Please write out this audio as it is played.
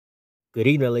Good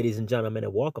evening, ladies and gentlemen,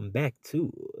 and welcome back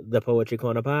to the Poetry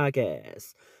Corner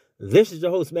Podcast. This is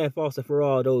your host, Matt Foster, for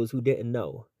all those who didn't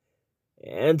know.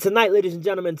 And tonight, ladies and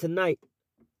gentlemen, I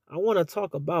want to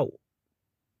talk about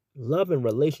love and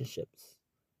relationships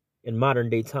in modern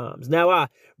day times. Now, I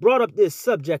brought up this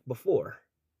subject before,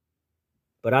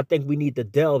 but I think we need to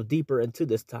delve deeper into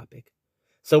this topic.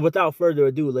 So, without further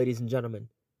ado, ladies and gentlemen,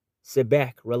 sit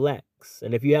back, relax,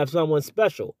 and if you have someone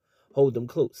special, hold them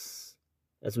close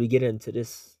as we get into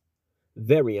this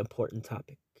very important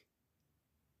topic.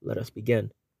 Let us begin.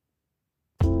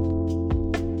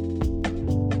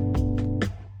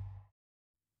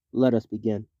 Let us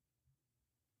begin.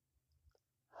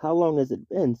 How long has it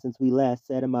been since we last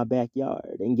sat in my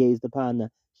backyard and gazed upon the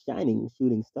shining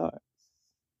shooting stars?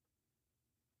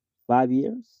 5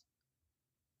 years?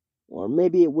 Or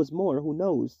maybe it was more, who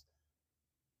knows?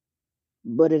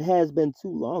 But it has been too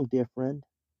long, dear friend.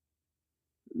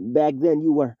 Back then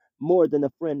you were more than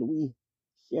a friend. We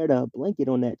shared a blanket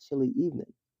on that chilly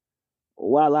evening,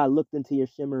 while I looked into your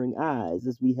shimmering eyes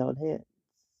as we held hands.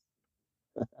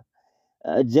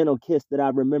 A gentle kiss that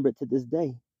I remember to this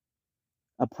day.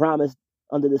 A promise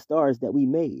under the stars that we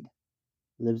made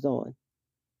lives on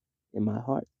in my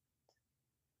heart.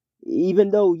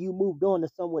 Even though you moved on to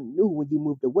someone new when you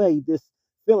moved away, this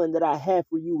feeling that I had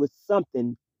for you was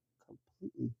something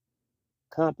completely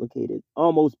complicated,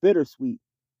 almost bittersweet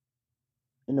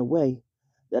in a way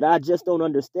that I just don't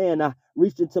understand. I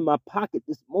reached into my pocket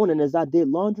this morning as I did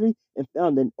laundry and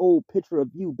found an old picture of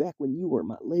you back when you were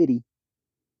my lady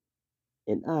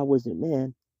and I was your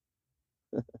man.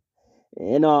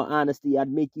 In all honesty,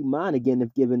 I'd make you mine again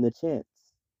if given the chance.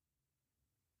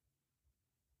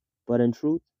 But in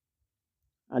truth,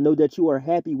 I know that you are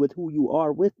happy with who you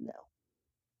are with now.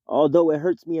 Although it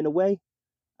hurts me in a way,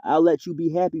 I'll let you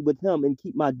be happy with him and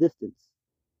keep my distance.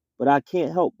 But I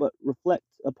can't help but reflect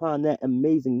upon that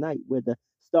amazing night where the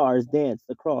stars danced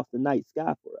across the night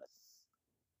sky for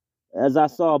us. As I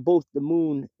saw both the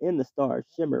moon and the stars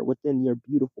shimmer within your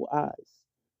beautiful eyes.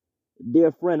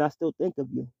 Dear friend, I still think of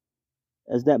you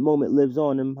as that moment lives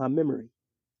on in my memory.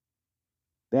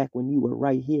 Back when you were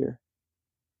right here,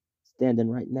 standing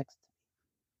right next to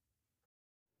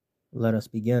me. Let us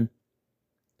begin.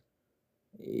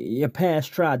 Your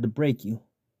past tried to break you.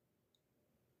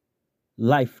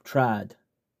 Life tried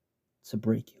to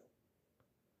break you.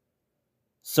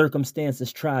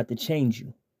 Circumstances tried to change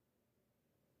you.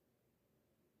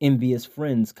 Envious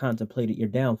friends contemplated your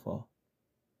downfall.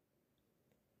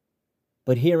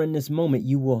 But here in this moment,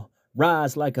 you will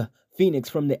rise like a phoenix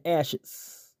from the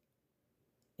ashes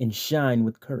and shine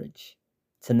with courage,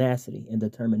 tenacity, and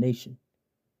determination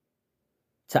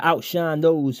to outshine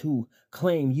those who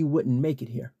claim you wouldn't make it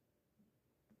here.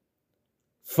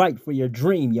 Fight for your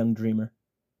dream, young dreamer,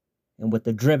 and with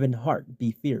a driven heart,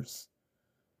 be fierce.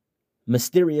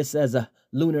 Mysterious as a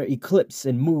lunar eclipse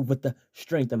and move with the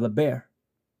strength of a bear,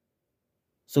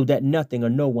 so that nothing or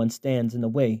no one stands in the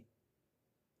way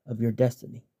of your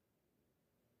destiny.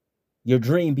 Your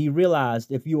dream be realized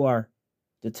if you are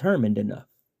determined enough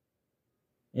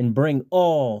and bring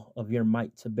all of your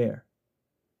might to bear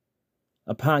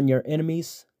upon your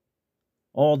enemies,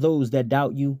 all those that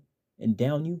doubt you and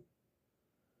down you.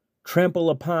 Trample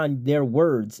upon their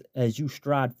words as you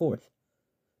stride forth,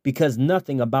 because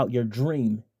nothing about your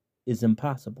dream is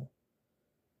impossible.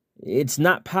 It's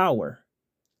not power,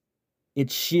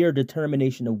 it's sheer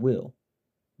determination of will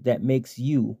that makes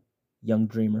you, young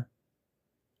dreamer,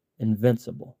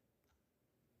 invincible.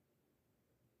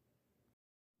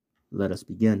 Let us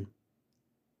begin.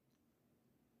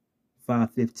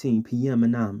 5:15 p.m.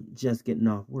 and I'm just getting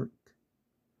off work.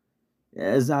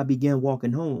 As I began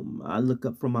walking home, I look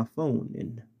up from my phone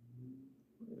and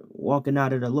walking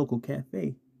out of the local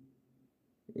cafe.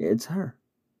 It's her.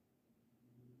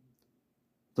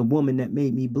 The woman that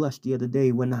made me blush the other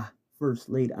day when I first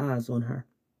laid eyes on her.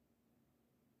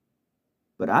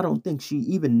 But I don't think she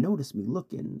even noticed me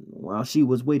looking while she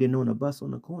was waiting on a bus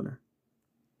on the corner.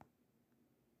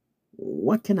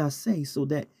 What can I say so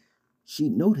that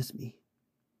she'd notice me?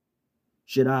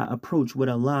 Should I approach with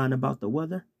a line about the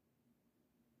weather?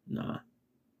 Nah.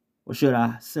 Or should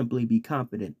I simply be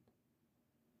confident?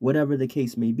 Whatever the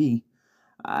case may be,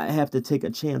 I have to take a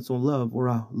chance on love or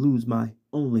I'll lose my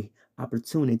only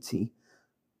opportunity.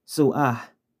 So I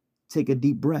take a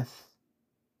deep breath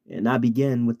and I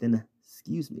begin with an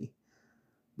excuse me.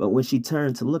 But when she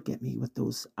turned to look at me with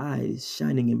those eyes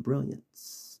shining in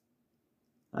brilliance,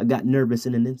 I got nervous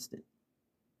in an instant.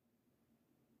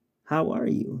 How are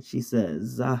you? She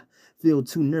says. I feel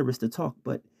too nervous to talk,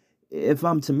 but if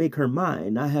I'm to make her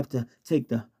mine, I have to take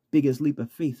the biggest leap of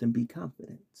faith and be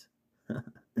confident.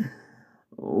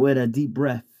 With a deep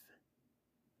breath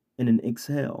and an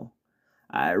exhale,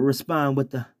 I respond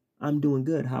with the "I'm doing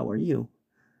good, how are you?"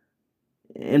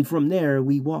 And from there,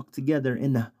 we walk together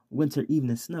in the winter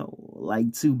evening snow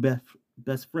like two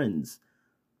best friends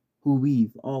who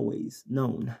we've always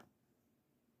known.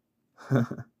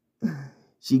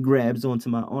 She grabs onto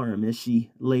my arm as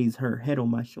she lays her head on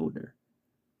my shoulder.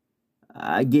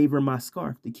 I gave her my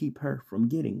scarf to keep her from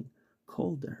getting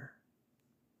colder.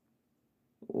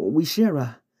 We share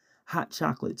a hot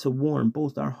chocolate to warm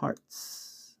both our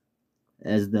hearts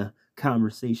as the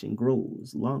conversation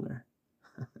grows longer.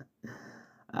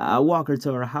 I walk her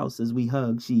to her house as we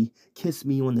hug. She kissed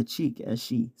me on the cheek as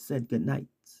she said goodnight.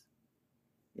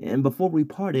 And before we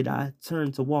parted, I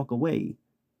turned to walk away,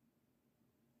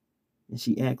 and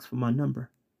she asked for my number.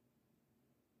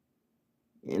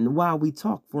 And while we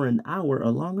talked for an hour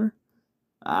or longer,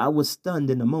 I was stunned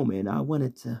in the moment. I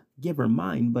wanted to give her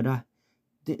mine, but I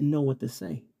didn't know what to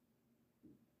say,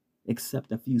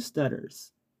 except a few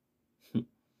stutters.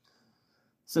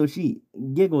 So she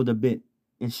giggled a bit,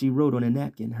 and she wrote on a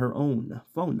napkin her own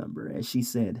phone number as she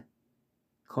said,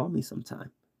 "Call me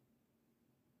sometime."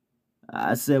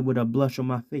 I said with a blush on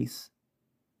my face,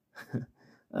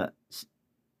 uh,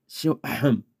 sure,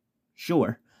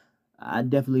 sure, I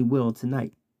definitely will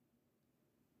tonight.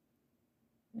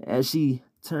 As she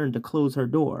turned to close her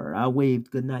door, I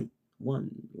waved goodnight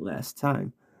one last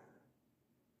time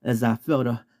as I felt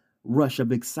a rush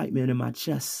of excitement in my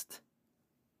chest.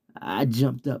 I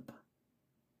jumped up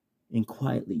and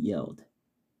quietly yelled,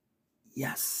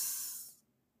 "Yes."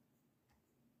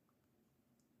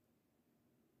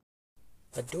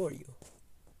 Adore you.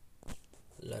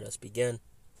 Let us begin.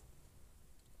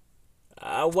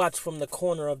 I watch from the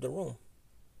corner of the room.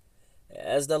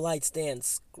 As the light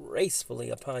stands gracefully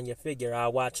upon your figure, I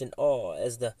watch in awe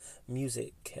as the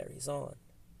music carries on.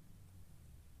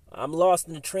 I'm lost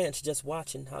in the trance just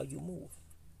watching how you move.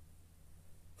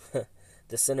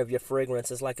 The scent of your fragrance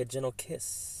is like a gentle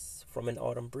kiss from an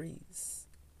autumn breeze,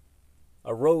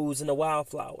 a rose in the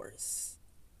wildflowers.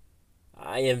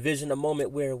 I envision a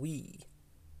moment where we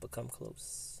become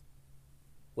close,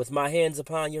 with my hands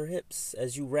upon your hips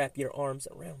as you wrap your arms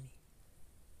around me.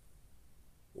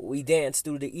 We dance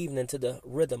through the evening to the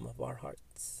rhythm of our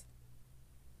hearts.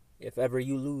 If ever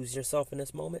you lose yourself in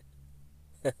this moment,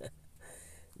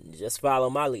 just follow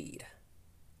my lead.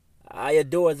 I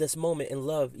adore this moment in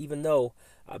love, even though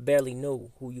I barely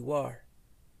know who you are,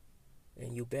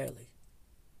 and you barely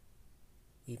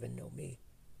even know me.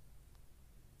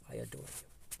 I adore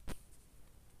you.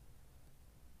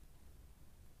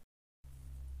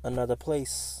 Another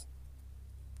place.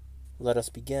 Let us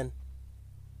begin.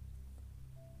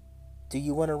 Do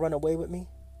you want to run away with me?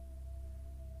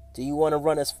 Do you want to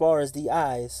run as far as the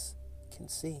eyes can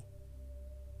see?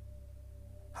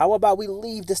 How about we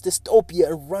leave this dystopia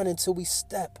and run until we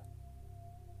step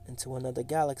into another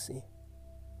galaxy?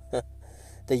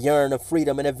 The yearn of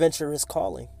freedom and adventure is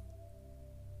calling.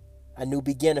 A new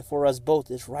beginning for us both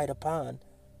is right upon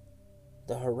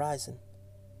the horizon.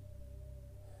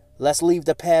 Let's leave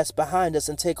the past behind us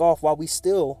and take off while we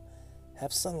still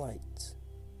have sunlight.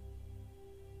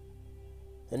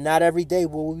 And not every day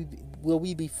will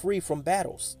we be free from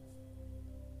battles.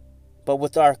 But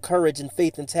with our courage and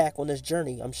faith intact on this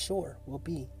journey, I'm sure we'll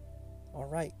be all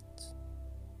right.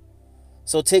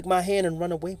 So take my hand and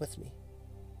run away with me.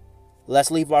 Let's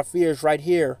leave our fears right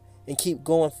here and keep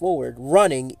going forward,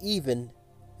 running even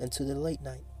into the late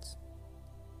night.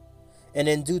 And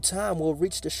in due time, we'll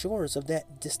reach the shores of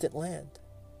that distant land.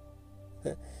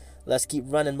 Let's keep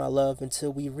running, my love,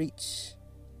 until we reach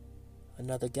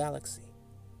another galaxy.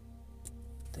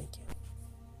 Thank you.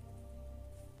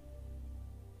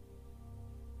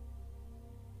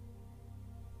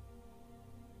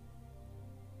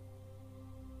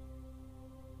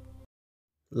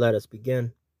 Let us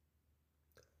begin.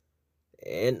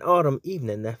 An autumn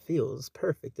evening that feels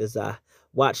perfect as I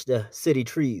watch the city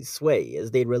trees sway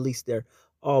as they release their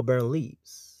auburn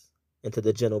leaves into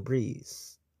the gentle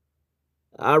breeze.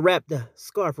 I wrap the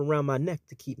scarf around my neck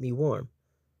to keep me warm.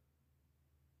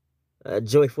 A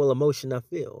joyful emotion I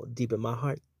feel deep in my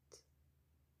heart.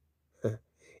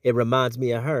 It reminds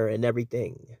me of her and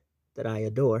everything that I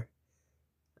adore.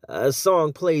 A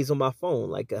song plays on my phone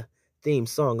like a theme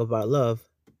song of our love.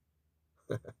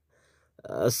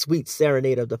 A sweet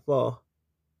serenade of the fall.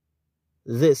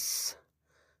 This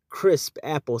crisp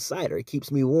apple cider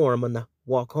keeps me warm on the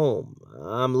walk home.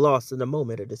 I'm lost in the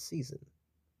moment of the season,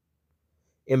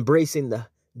 embracing the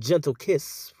gentle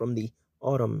kiss from the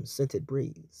autumn scented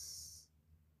breeze.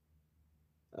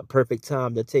 A perfect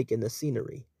time to take in the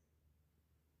scenery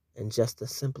and just to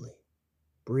simply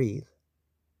breathe.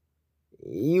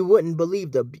 You wouldn't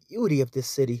believe the beauty of this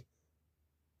city,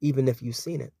 even if you've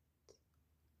seen it.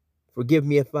 Forgive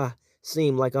me if I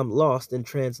seem like I'm lost in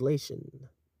translation.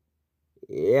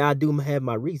 Yeah, I do have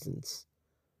my reasons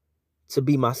to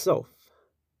be myself,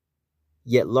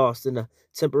 yet lost in a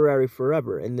temporary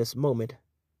forever in this moment.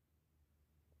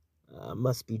 I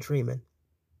must be dreaming.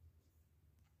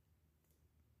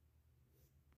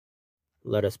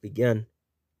 Let us begin.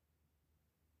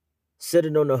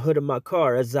 Sitting on the hood of my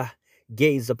car as I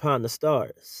gaze upon the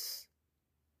stars.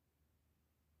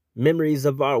 Memories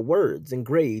of our words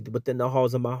engraved within the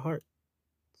halls of my heart.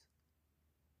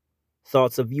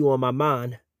 Thoughts of you on my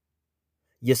mind.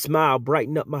 Your smile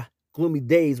brighten up my gloomy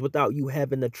days without you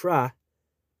having to try.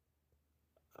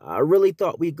 I really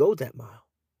thought we'd go that mile.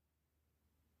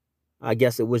 I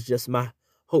guess it was just my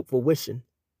hopeful wishing.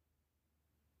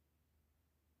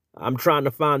 I'm trying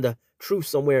to find the truth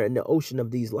somewhere in the ocean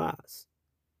of these lies.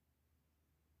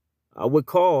 I would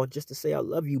call just to say I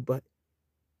love you, but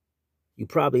you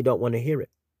probably don't want to hear it.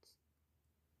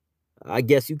 I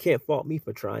guess you can't fault me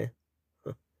for trying.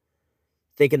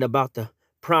 Thinking about the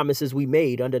promises we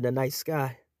made under the night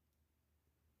sky,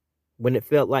 when it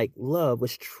felt like love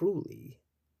was truly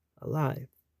alive.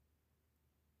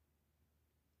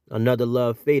 Another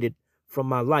love faded from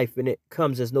my life, and it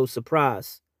comes as no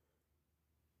surprise.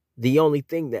 The only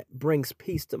thing that brings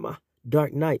peace to my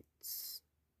dark nights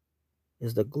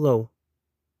is the glow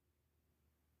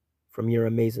from your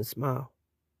amazing smile.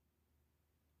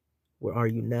 Where are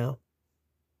you now?